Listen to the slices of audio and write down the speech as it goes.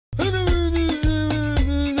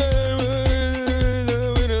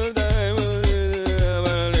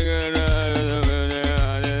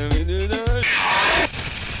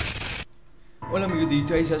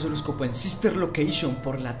momento ahí se hace el oscopo en Sister Location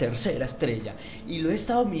por la tercera estrella. Y lo he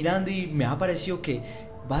estado mirando y me ha parecido que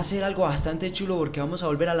va a ser algo bastante chulo porque vamos a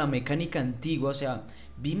volver a la mecánica antigua. O sea,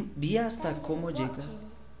 vi hasta cómo llega.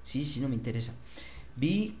 Sí, no me interesa.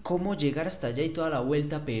 Vi cómo llegar hasta allá y toda la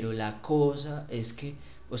vuelta, pero la cosa es que,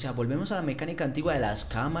 o sea, volvemos a la mecánica antigua de las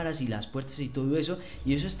cámaras y las puertas y todo eso,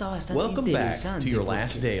 y eso está bastante interesante. Welcome back to your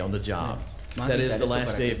last day on the job. That is the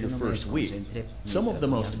last day of your first week. Some of the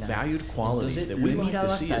most valued qualities that we like to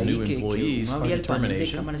see in new employees are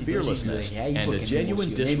determination, fearlessness, and a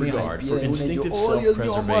genuine disregard for instinctive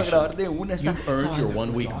self-preservation. You've earned your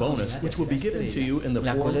 1-week bonus, which will be given to you in the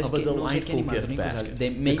form of a delightful gift basket,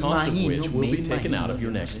 the cost of which will be taken out of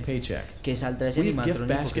your next paycheck. We have gift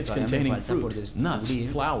baskets containing fruit, nuts,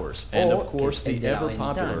 flowers, and of course the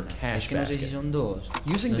ever-popular cash basket.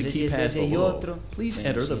 Using the keypad below, please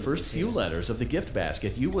enter the first few letters of the gift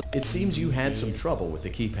basket. It seems you had some trouble with the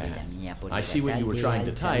keypad. I see what you were trying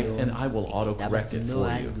to type, and I will autocorrect it for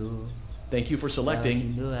you. Thank you for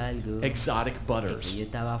selecting exotic butters.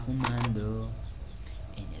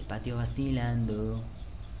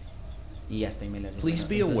 Please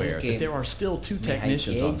be aware that there are still 2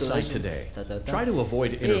 technicians on site today. Try to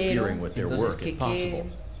avoid interfering with their work if possible.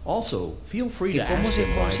 Also, feel free to ask them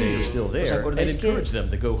why they are still there and encourage them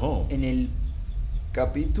to go home.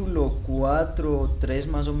 Capítulo 4 o 3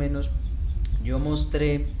 más o menos, yo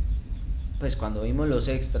mostré, pues cuando vimos los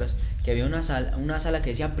extras, que había una sala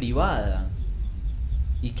que decía privada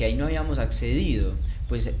y que ahí no habíamos accedido.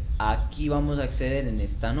 Pues aquí vamos a acceder en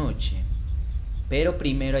esta noche, pero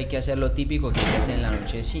primero hay que hacer lo típico que hay que hacer en la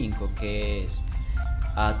noche 5, que es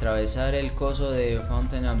atravesar el coso de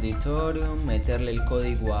Fountain Auditorium, meterle el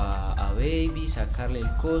código a Baby, sacarle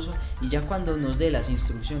el coso, y ya cuando nos dé las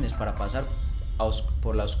instrucciones para pasar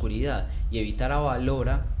por la oscuridad y evitar a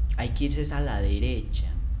Valora, hay que irse a la derecha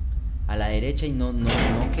y no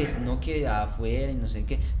que afuera y no sé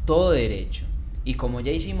qué, todo derecho. Y como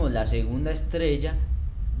ya hicimos la segunda estrella,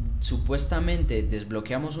 supuestamente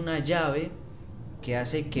desbloqueamos una llave que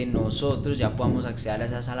hace que nosotros ya podamos acceder a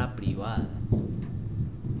esa sala privada,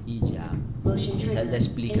 y ya, esa es la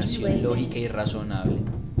explicación lógica y razonable.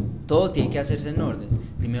 Todo tiene que hacerse en orden.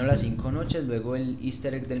 Primero las 5 noches, luego el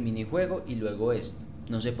easter egg del minijuego y luego esto.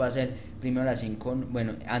 No se puede hacer primero las 5,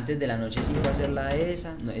 bueno, antes de la noche 5 hacerla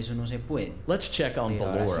esa, no, eso no se puede. Let's check on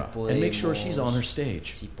Ballora and make sure she's on her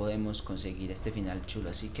stage. Sí podemos conseguir este final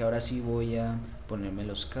chulo, así que ahora sí voy a ponerme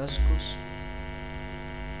los cascos.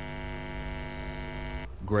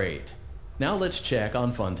 Great. Now let's check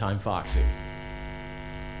on Funtime Foxy.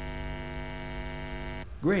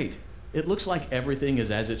 Great. It looks like everything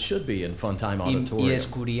is as it should be in Funtime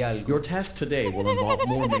Auditorium. Your task today will involve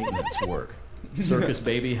more maintenance work. Circus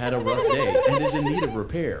Baby had a rough day and is in need of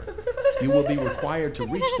repair. You will be required to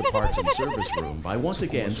reach the parts and service room by once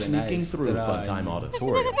again sneaking through Funtime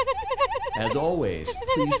Auditorium. As always,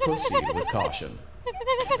 please proceed with caution.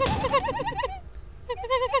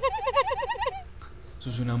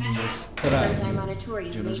 Eso suena muy extraño.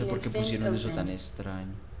 Yo no sé por qué pusieron eso tan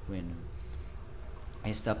extraño. Bueno,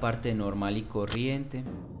 esta parte normal y corriente.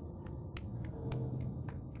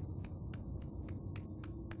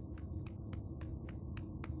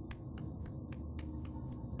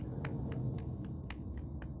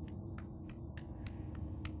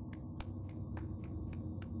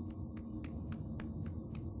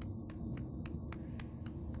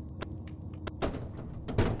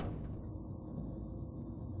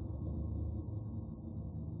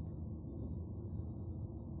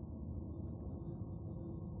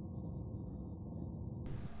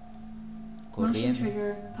 Corriendo.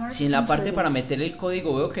 Si en la parte para meter el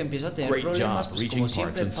código veo que empiezo a tener problemas, pues como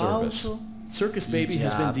siempre pauso. Circus Baby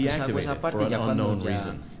has been deactivated for an unknown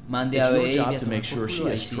reason. It's your job to make sure she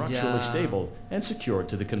is structurally stable and secured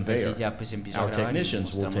to the conveyor. Our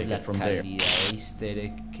technicians will take it from there.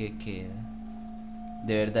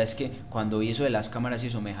 De verdad es que cuando vi eso de las cámaras y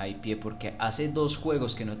eso me hypeé, porque hace 2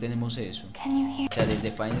 juegos que no tenemos eso. O sea, desde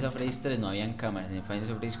FNaF 3 no habían cámaras, en FNaF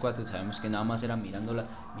 4 sabemos que nada más era mirando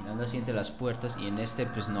así entre las puertas, y en este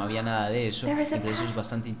pues no había nada de eso, entonces eso es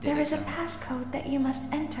bastante interesante.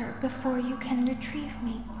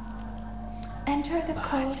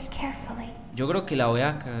 Yo creo que la voy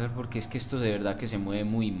a cagar porque es que esto de verdad que se mueve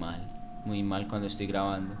muy mal cuando estoy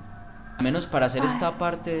grabando. Al menos para hacer esta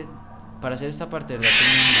parte. Para hacer esta parte de verdad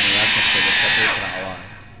tengo una manera que ya está todo trabado.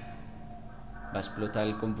 Va a explotar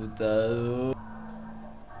el computador.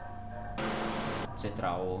 Se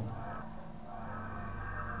trabó.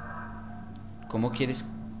 ¿Cómo quieres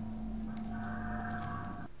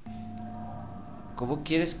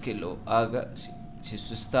que lo haga si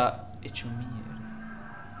esto está hecho mierda?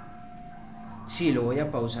 Sí, lo voy a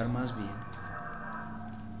pausar más bien.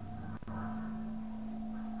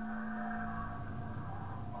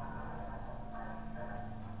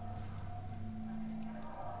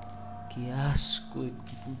 Qué asco de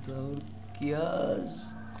computador, qué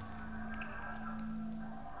asco.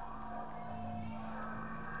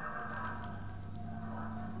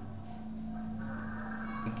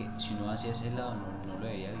 Y que si uno hacia ese lado no lo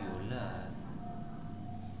debería violar.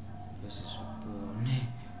 Pues se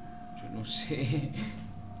supone. Yo no sé.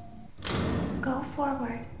 Go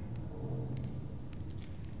forward.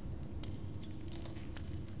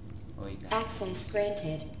 Oiga. Access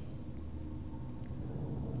granted.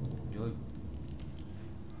 Yo.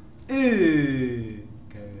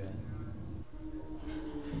 Cagada.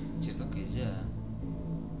 Cierto que ya.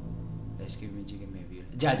 Es que me llegue me viola.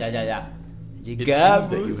 Ya. It seems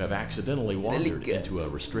that you have accidentally wandered into a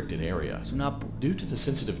restricted area. Due to the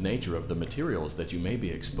sensitive nature of the materials that you may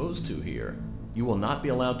be exposed to here, you will not be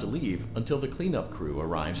allowed to leave until the cleanup crew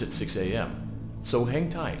arrives at 6 a.m. So hang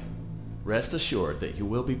tight. Rest assured that you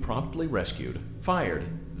will be promptly rescued, fired,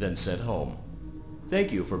 then sent home.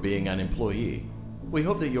 Thank you for being an employee. We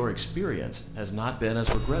hope that your experience has not been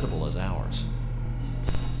as regrettable as ours.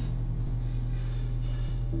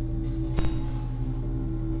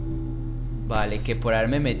 Vale, que por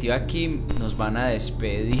haberme metido aquí nos van a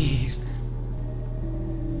despedir.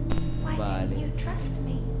 Vale.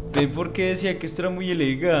 ¿Ven por qué decía que esto era muy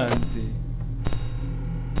elegante?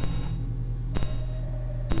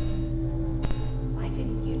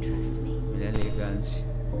 Mira la elegancia.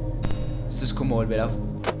 Esto es como volver a...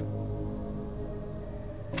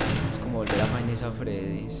 Es como volver a Five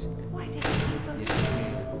Freddy's. ¿Y esto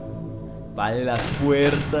qué? Vale, las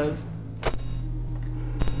puertas.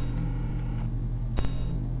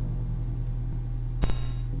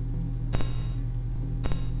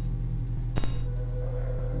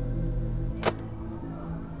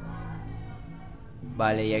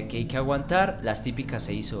 Vale, y aquí hay que aguantar las típicas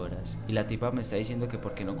 6 horas. Y la tipa me está diciendo que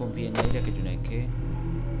por qué no confía en ella, que yo no hay que...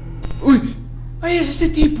 ¡Uy! ¡Ahí es este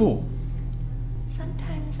tipo!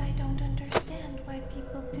 Sometimes I don't understand why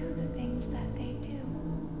people do the things that they do.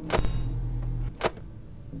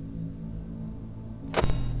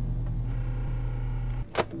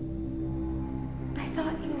 I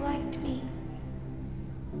thought you liked me.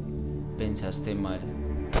 Pensaste mal.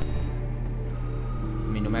 A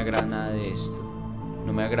mí no me agrada nada de esto.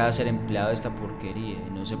 No me agrada ser empleado de esta porquería. Y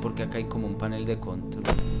no sé por qué acá hay como un panel de control.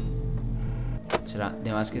 ¿Será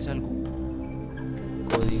de más que es algo?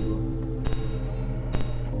 Código.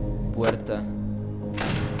 Puerta.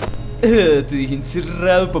 Te dije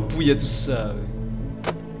encerrado, papuya, tú sabes.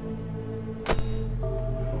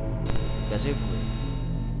 Ya se fue.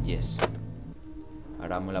 Yes.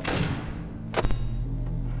 Ahora vamos a la puerta.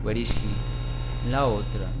 Where is he? La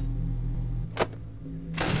otra.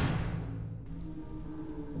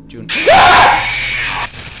 Jun.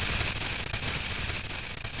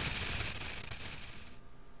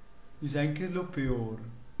 ¿Y saben qué es lo peor?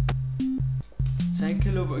 ¿Saben qué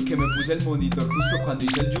es lo peor? Que me puse el monitor justo cuando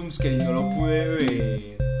hice el jumpscare y no lo pude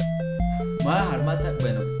ver. Me voy a dejar matar.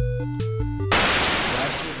 Bueno, voy a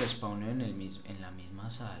ver si respawneo en la misma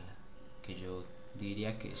sala. Que yo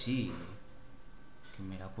diría que sí. Que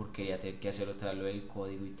mera porquería tener que hacer otra lo del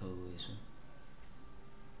código y todo eso.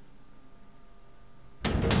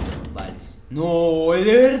 Vale. ¡No! ¡Es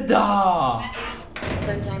de verdad!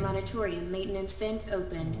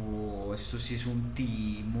 Oh, esto sí es un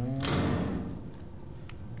timo.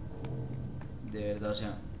 De verdad, o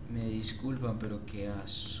sea, me disculpan, pero qué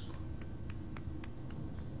asco.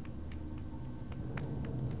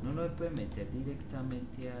 No lo puede meter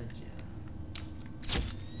directamente allá.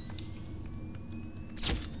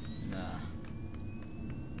 Nah.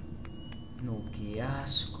 No, qué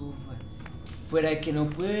asco. Fuera de que no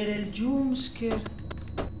puede ver el jumpscare,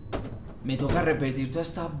 me toca repetir toda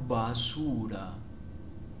esta basura.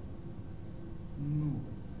 No.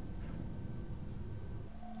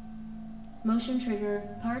 Motion trigger,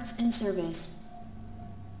 parts and service.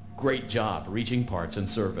 Great job reaching parts and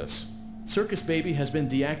service. Circus Baby has been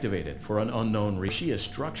deactivated for an unknown reason. She is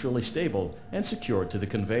structurally stable and secured to the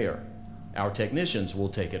conveyor. Our technicians will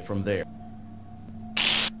take it from there.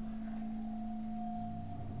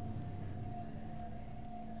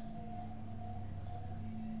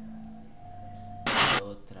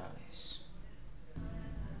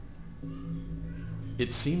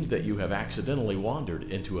 It seems that you have accidentally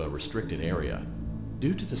wandered into a restricted area.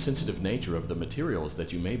 Due to the sensitive nature of the materials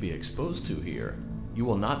that you may be exposed to here, you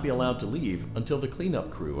will not be allowed to leave until the cleanup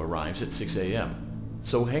crew arrives at 6 a.m.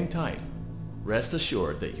 So hang tight. Rest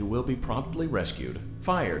assured that you will be promptly rescued,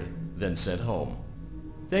 fired, then sent home.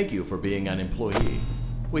 Thank you for being an employee.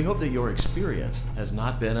 We hope that your experience has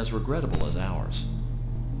not been as regrettable as ours.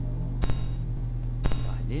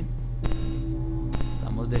 Vale.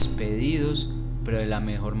 Estamos despedidos, pero de la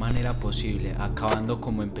mejor manera posible, acabando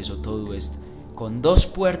como empezó todo esto, con 2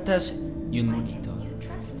 puertas y un monitor.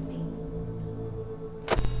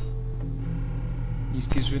 Y es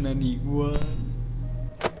que suenan igual.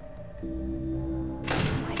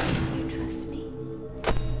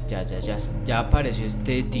 Ya apareció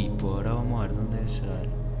este tipo. Ahora vamos a ver dónde sale.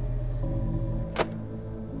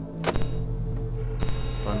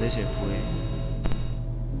 ¿Dónde se fue?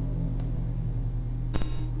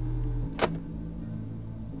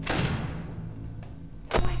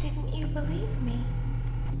 Why didn't you believe me?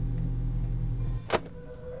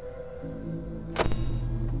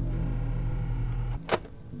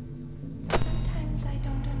 Sometimes I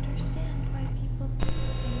don't understand why people do the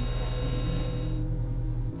things that they do.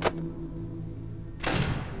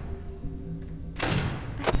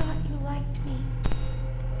 I thought you liked me.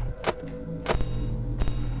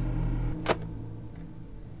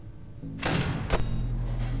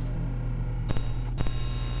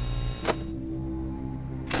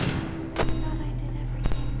 I thought I did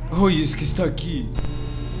everything right. ¡Ay, es que está aquí!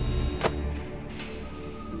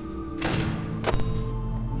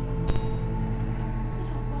 We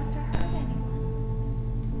don't want to hurt anyone,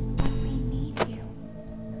 but we need you.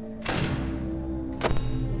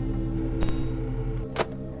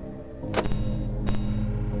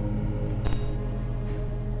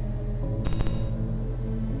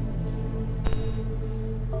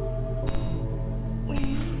 We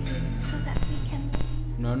need you so that we can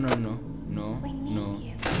leave. No. We need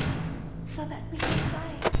you so that we can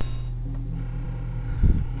hide.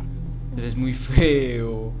 Eres muy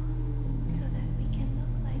feo. So that we can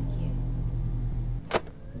look like you.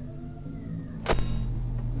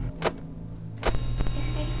 If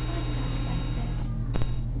they find us like this,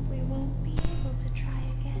 we won't be able to try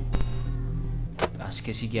again. Ah, es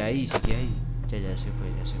que sigue ahí. Ya se fue.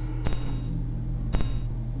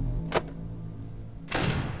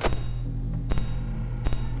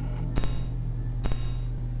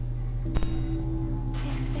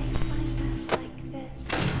 If they find us like this,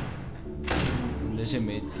 ¿Dónde se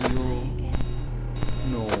metió? try again.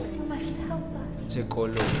 No, You must help us. se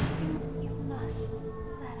coló. You must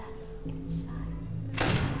let us inside.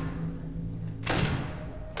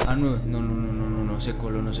 Ah, no, se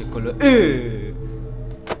coló.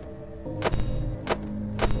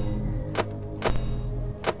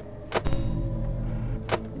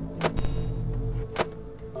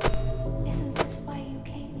 Isn't this why you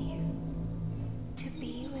came here? To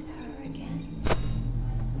be with her again?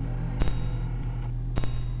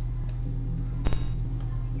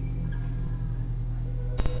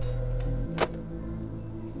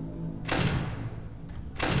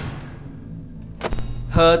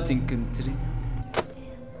 Ah, te encontré. Understand?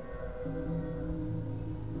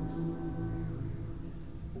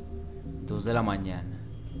 2 de la mañana.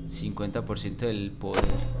 50% del poder.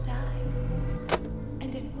 Die.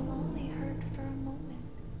 And it will only hurt for a moment.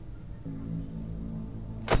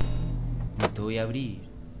 No te voy a abrir,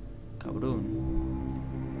 cabrón.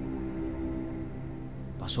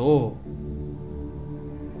 Pasó.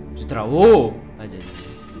 Se trabó. Ay.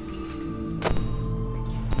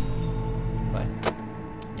 Vale.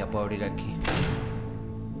 Ya puedo abrir aquí.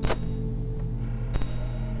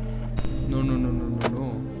 No.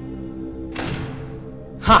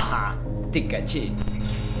 Jaja. Te caché.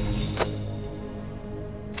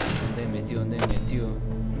 ¿Dónde me metió?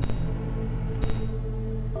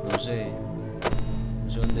 No sé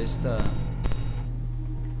dónde está.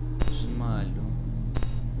 Eso es malo.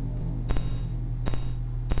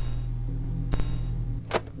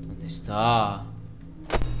 ¿Dónde está?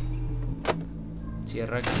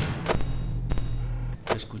 Cierra aquí.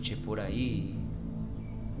 Lo escuché por ahí.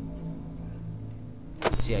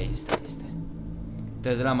 Sí, ahí está.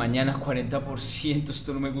 3 de la mañana, 40%.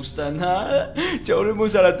 Esto no me gusta nada. Ya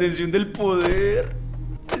volvemos a la tensión del poder.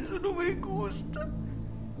 Eso no me gusta.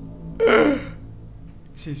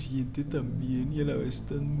 Se siente tan bien y a la vez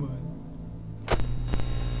tan mal.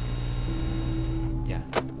 Ya.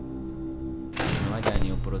 No haya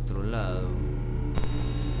venido por otro lado.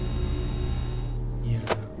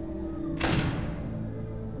 Mierda.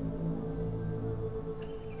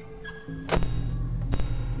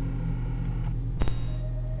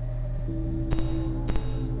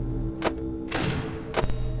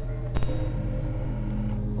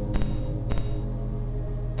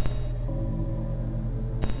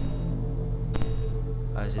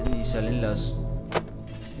 A veces ni salen las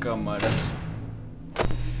cámaras.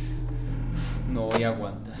 No voy a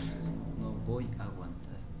aguantar.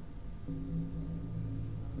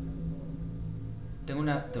 Tengo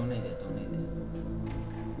una idea.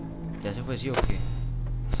 ¿Ya se fue, sí o qué?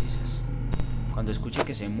 Sí, sí. Cuando escuche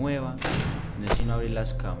que se mueva, no es sino abrir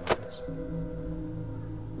las cámaras.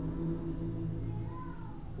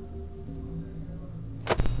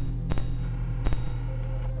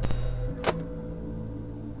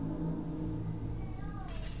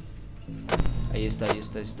 Ahí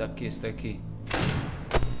está aquí.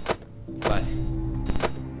 Vale.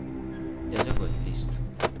 Ya se fue, listo.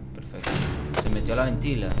 Perfecto. Se metió a la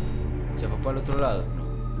ventila. Se fue para el otro lado.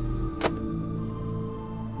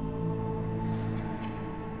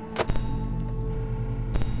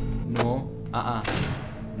 No.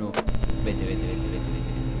 No. Vete.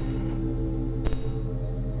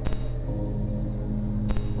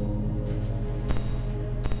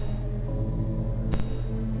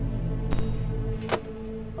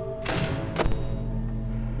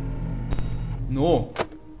 No.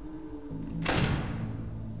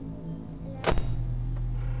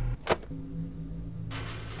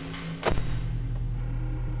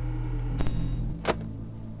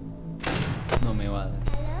 No me va a dar.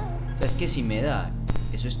 O sea, es que si me da,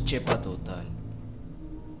 eso es chepa total.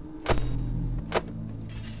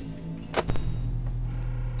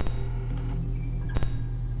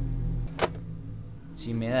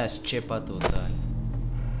 Si me da, es chepa total.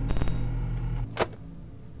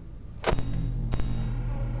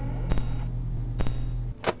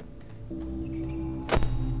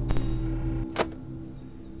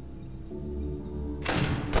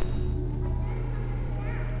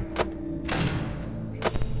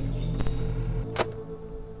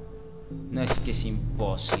 No, es que es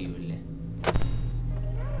imposible.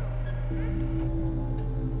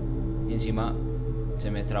 Y encima se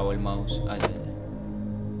me trabó el mouse. Ay.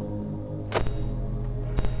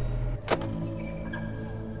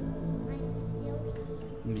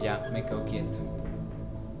 Ya, me quedo quieto.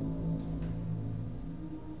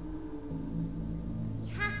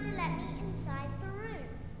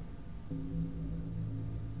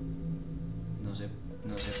 No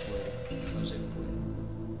se puede.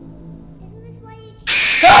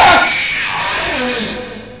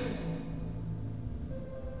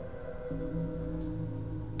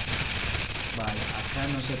 Vale, acá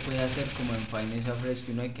no se puede hacer como en FNaF,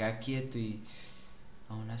 que uno se queda quieto y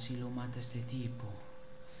aún así lo mata este tipo.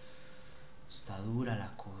 Está dura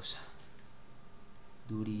la cosa.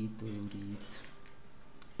 Durito.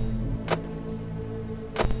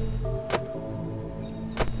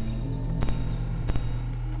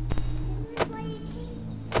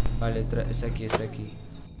 Vale, está aquí.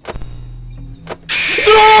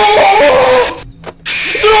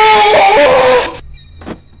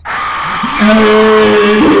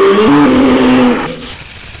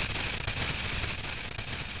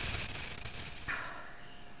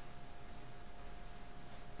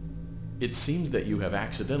 It seems that you have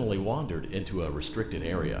accidentally wandered into a restricted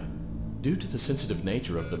area. Due to the sensitive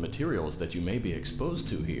nature of the materials that you may be exposed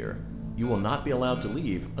to here, you will not be allowed to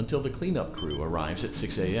leave until the cleanup crew arrives at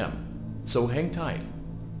 6 a.m. So hang tight.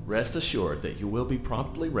 Rest assured that you will be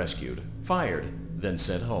promptly rescued, fired, then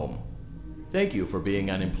sent home. Thank you for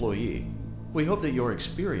being an employee. We hope that your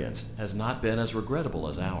experience has not been as regrettable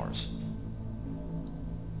as ours.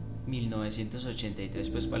 1983,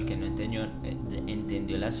 pues para el que no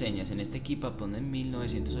entendió las señas, en este equipo ponen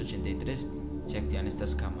 1983, se activan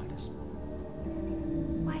estas cámaras.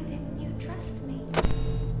 Why didn't you trust me?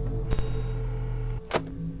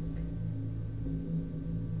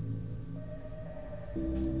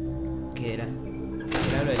 ¿Qué era?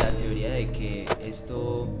 Era lo de la teoría de que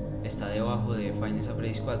esto está debajo de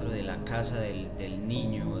FNaF 4, de la casa del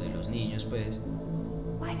niño o de los niños, pues.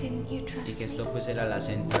 Y que esto pues era la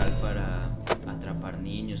central para atrapar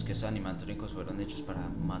niños, que estos animatrónicos fueron hechos para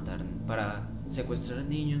matar, para secuestrar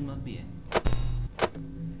niños más bien.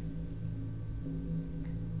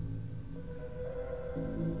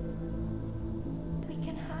 We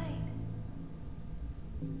can hide.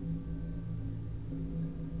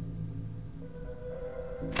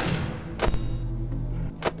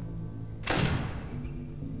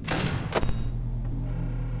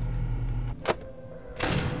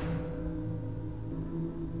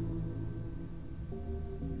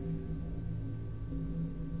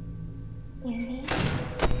 We need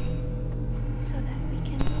so that we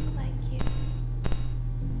can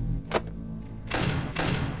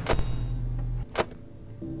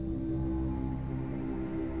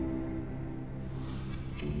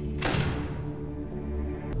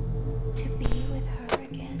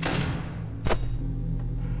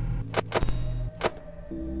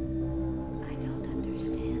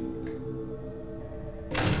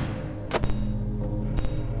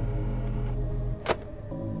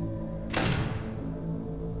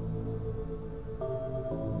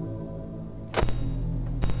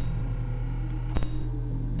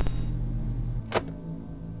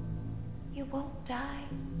die,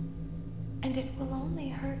 and it will only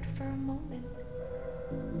hurt for a moment.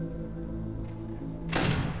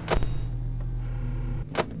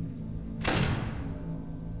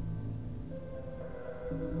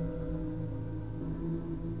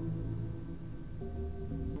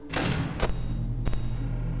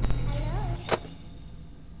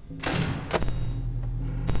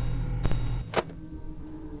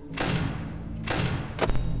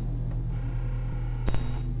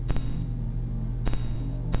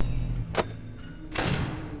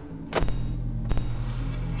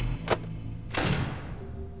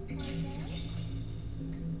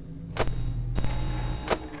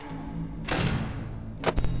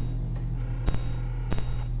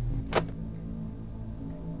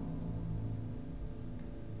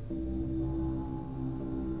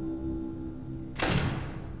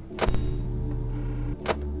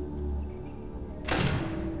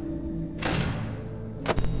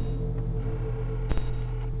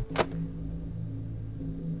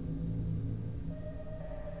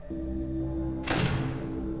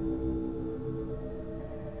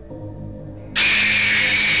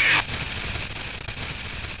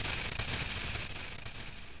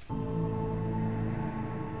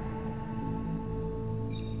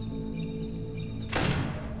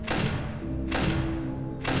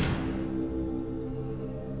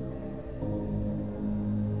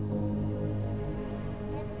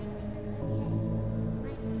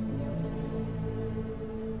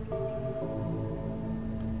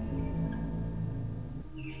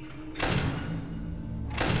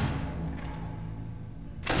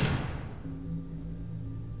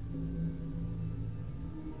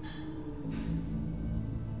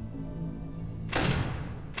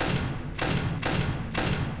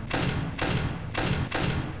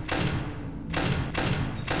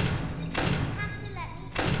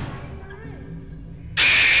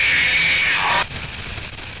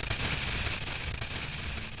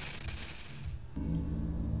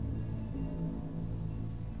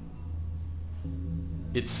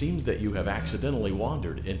 It seems that you have accidentally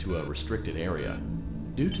wandered into a restricted area.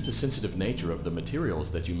 Due to the sensitive nature of the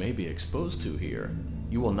materials that you may be exposed to here,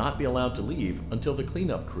 you will not be allowed to leave until the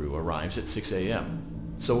cleanup crew arrives at 6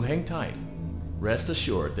 a.m. So hang tight. Rest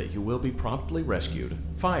assured that you will be promptly rescued,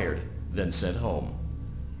 fired, then sent home.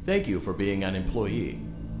 Thank you for being an employee.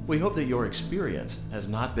 We hope that your experience has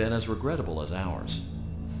not been as regrettable as ours.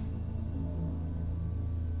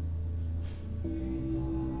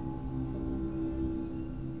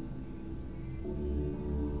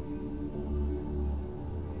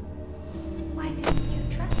 Why didn't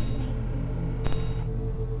you trust me?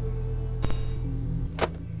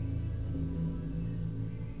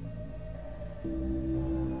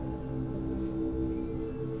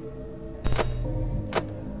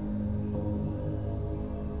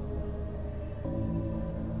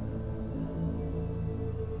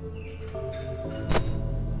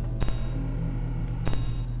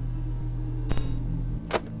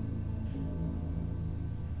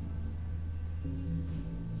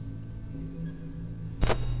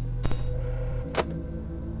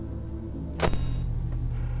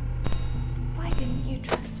 Why didn't you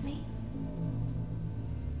trust me?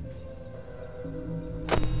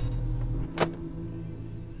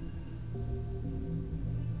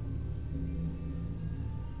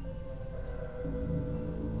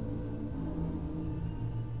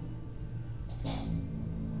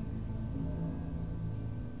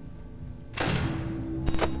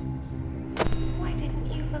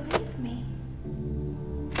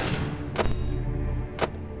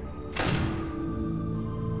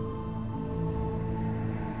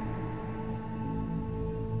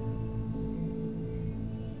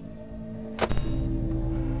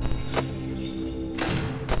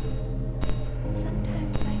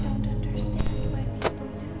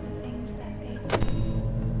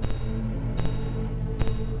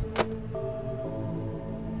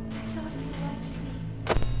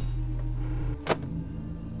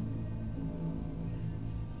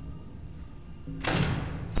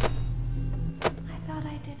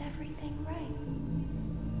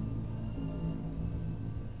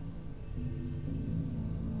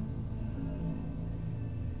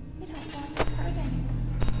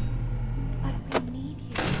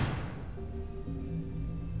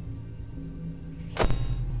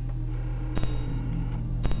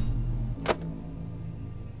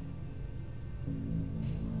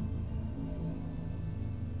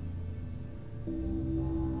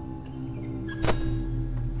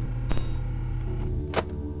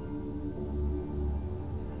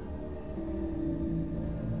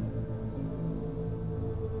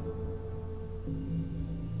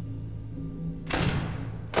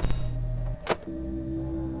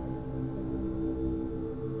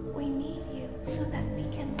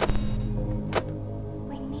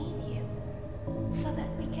 so that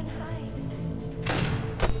we can hide.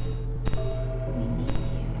 We need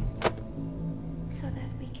you so that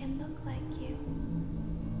we can look like you.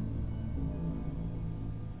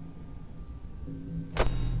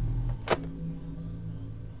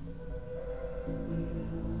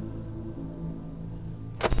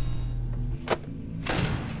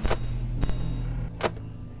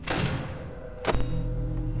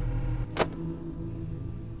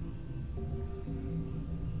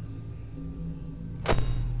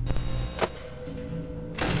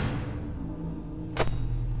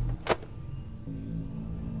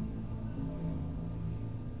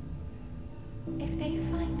 If they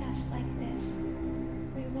find us like this,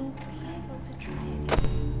 we won't be able to try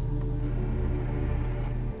again.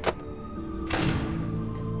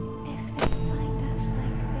 If they find us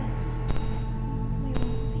like this, we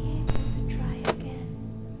won't be able to try again.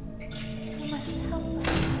 You must help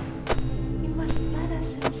us. You must let us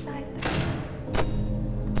inside the room.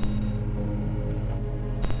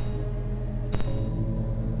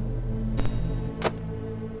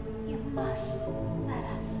 You must let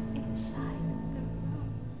us inside the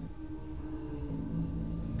room.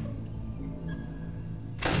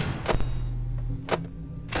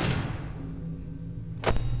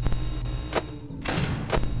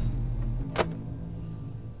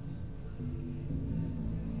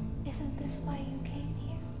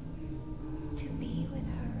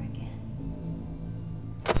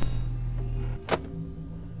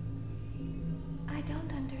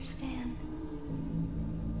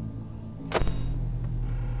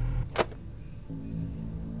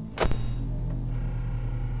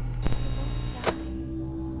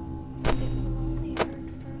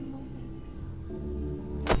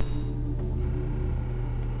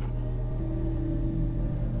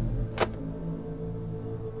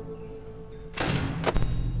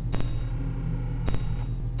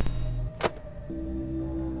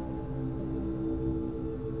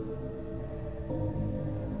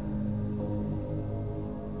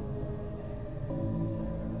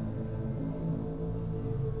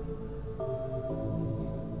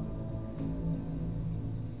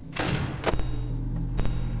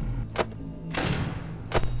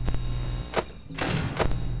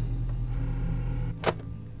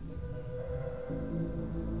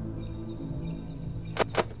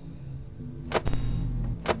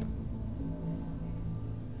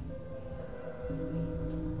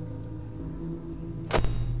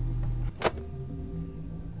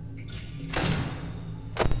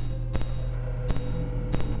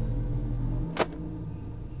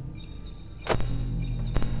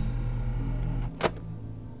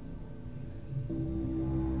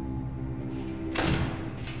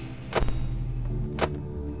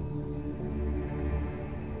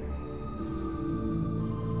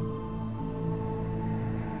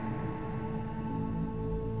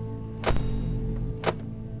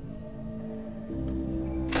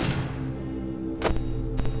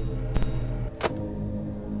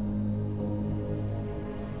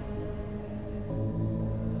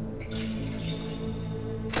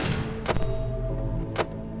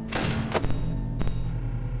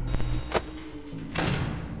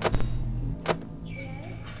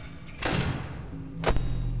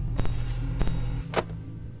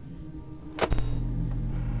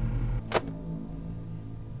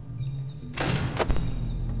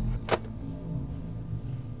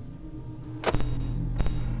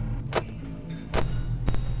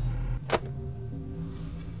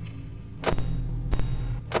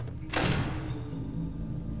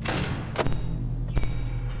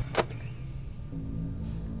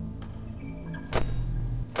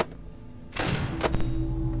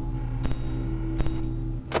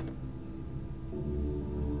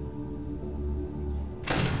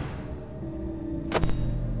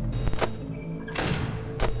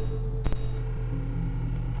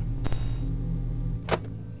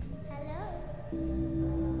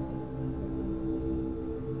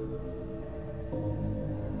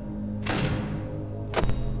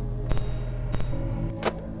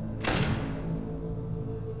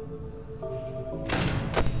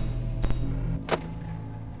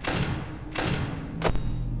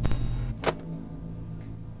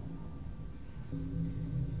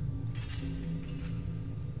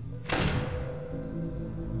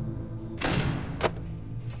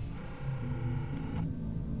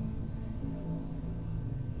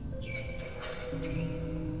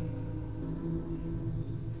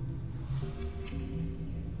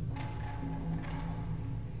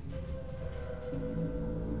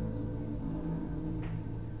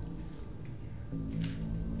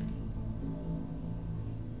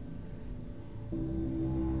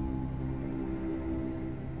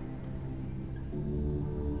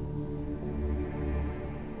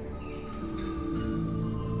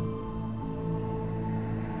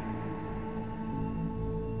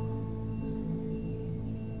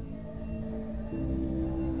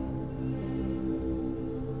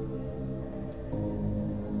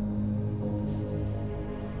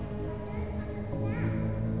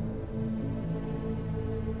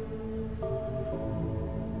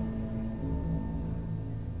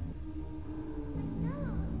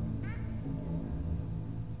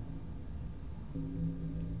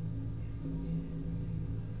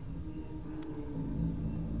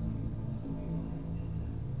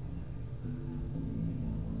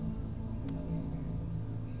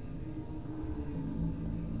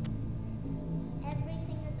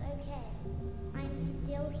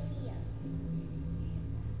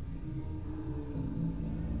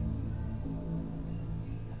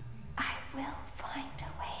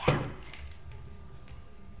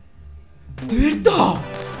 ¡De verdad!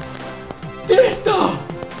 ¡De verdad!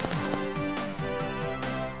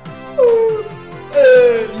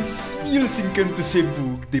 Dios mío, les encanta ese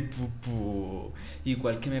bug de pupo.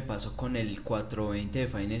 Igual que me pasó con el 420 de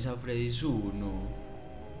FNaF Freddys 1.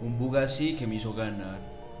 Un bug así que me hizo ganar.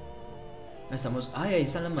 Estamos... ¡Ay, ahí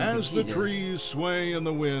están las mantequillas! As the trees sway in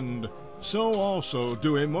the wind, so also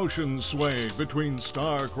do emotions sway between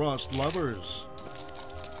star-crossed lovers.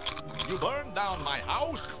 You burned down my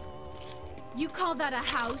house? You call that a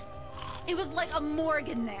house? It was like a morgue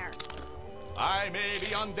in there. I may be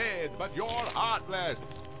undead, but you're heartless.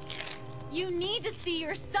 You need to see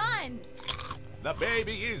your son. The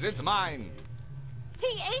baby isn't mine.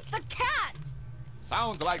 He ate the cat.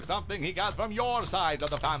 Sounds like something he got from your side of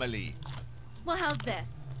the family. Well, how's this?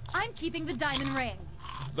 I'm keeping the diamond ring.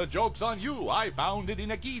 The joke's on you. I found it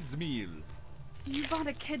in a kid's meal. You bought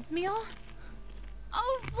a kid's meal?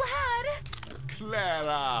 Oh, Vlad!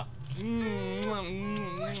 Clara!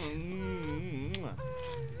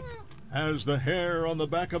 As the hair on the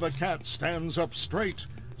back of a cat stands up straight,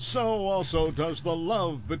 so also does the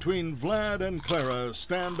love between Vlad and Clara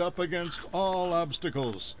stand up against all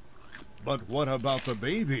obstacles. But what about the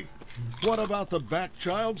baby? What about the back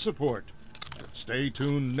child support? Stay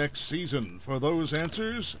tuned next season for those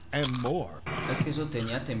answers and more. Es que eso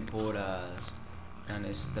tenía temporadas. Tan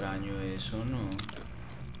extraño eso, ¿no?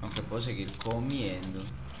 Aunque puedo seguir comiendo.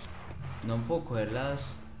 No puedo coger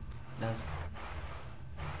las...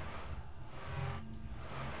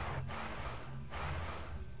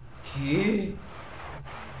 ¿Qué?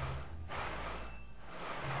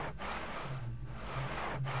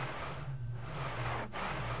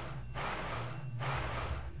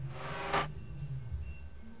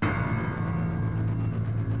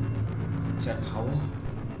 Se acabó.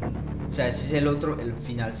 O sea, ese es el otro, el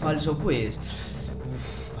final falso, pues.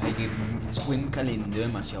 Uf, ay, que es buen calendario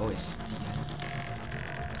demasiado bestial.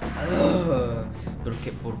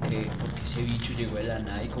 ¿Por qué ese bicho llegó de la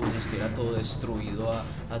nada y como si estuviera todo destruido a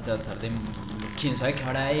tratar de... ¿Quién sabe qué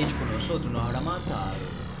habrá hecho con nosotros? ¿Nos habrá matado?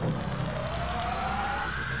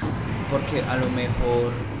 Porque a lo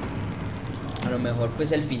mejor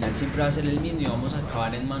pues el final siempre va a ser el mismo y vamos a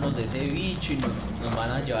acabar en manos de ese bicho y nos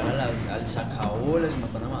van a llevar al sacabolas y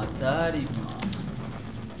nos van a matar y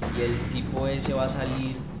el tipo ese va a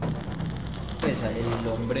salir, pues el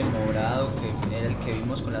hombre morado que era el que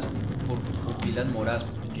vimos con las pupilas moradas.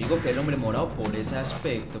 Yo digo que el hombre morado por ese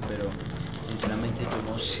aspecto, pero sinceramente yo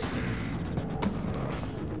no sé.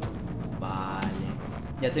 Vale,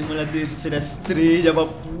 ya tengo la tercera estrella,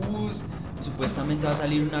 papus. Supuestamente va a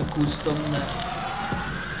salir una custom.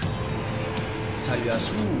 Salió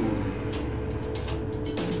azul.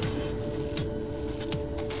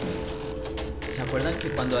 ¿Se acuerdan que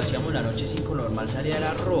cuando hacíamos la noche 5 normal salía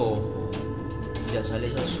era rojo? Ya sale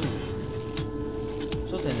es azul.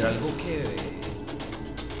 Eso tendrá algo que ver.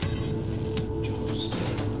 Yo no sé.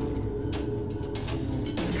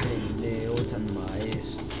 Qué leo tan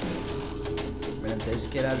maestro. Pero entonces,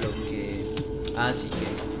 ¿qué era lo que...? Ah, sí,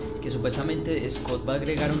 que supuestamente Scott va a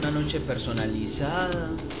agregar una noche personalizada.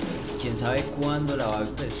 Quién sabe cuándo la va a...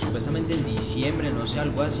 Pues supuestamente en diciembre, no sé,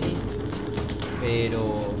 algo así.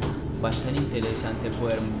 Pero va a estar interesante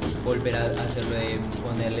poder volver a hacerlo de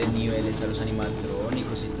ponerle niveles a los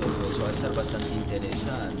animatrónicos y todo eso. Va a estar bastante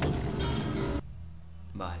interesante.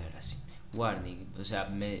 Vale, ahora sí. Warning, o sea,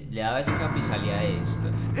 le daba escape y salía esto.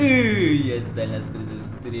 ¡Uy! Ya están las 3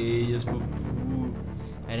 estrellas, popú.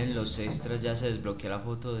 En los extras ya se desbloquea la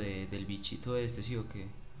foto del bichito este, ¿sí o qué?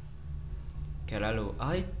 Que ahora lo...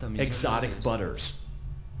 Ay, también... Exotic butters.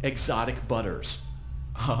 Exotic butters.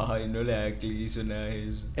 Ay, no le da clic, hizo nada de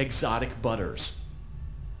eso. Exotic butters.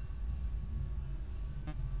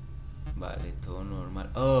 Vale, todo normal.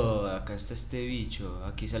 Oh, acá está este bicho.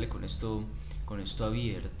 Aquí sale con esto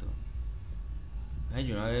abierto. Ay,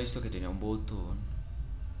 yo no había visto que tenía un botón.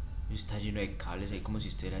 Está lleno de cables ahí como si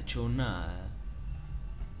estuviera hecho nada.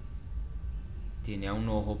 Tiene un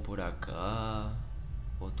ojo por acá,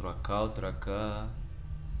 otro acá, otro acá.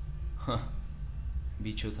 Ja,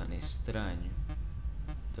 bicho tan extraño.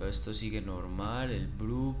 Todo esto sigue normal, el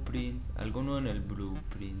blueprint. Algo nuevo en el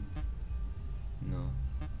blueprint. No.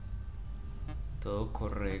 Todo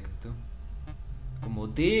correcto. Como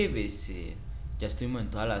debe ser. Ya estuvimos en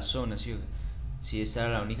todas las zonas. Sí, esta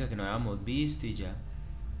era la única que no habíamos visto y ya.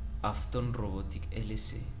 Afton Robotic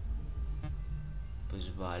LC.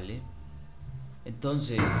 Pues vale.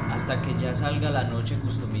 Entonces, hasta que ya salga la noche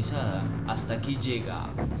customizada, hasta aquí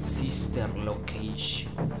llega Sister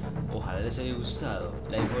Location. Ojalá les haya gustado.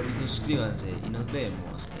 Like, favoritos, suscríbanse y nos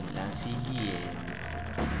vemos en la siguiente.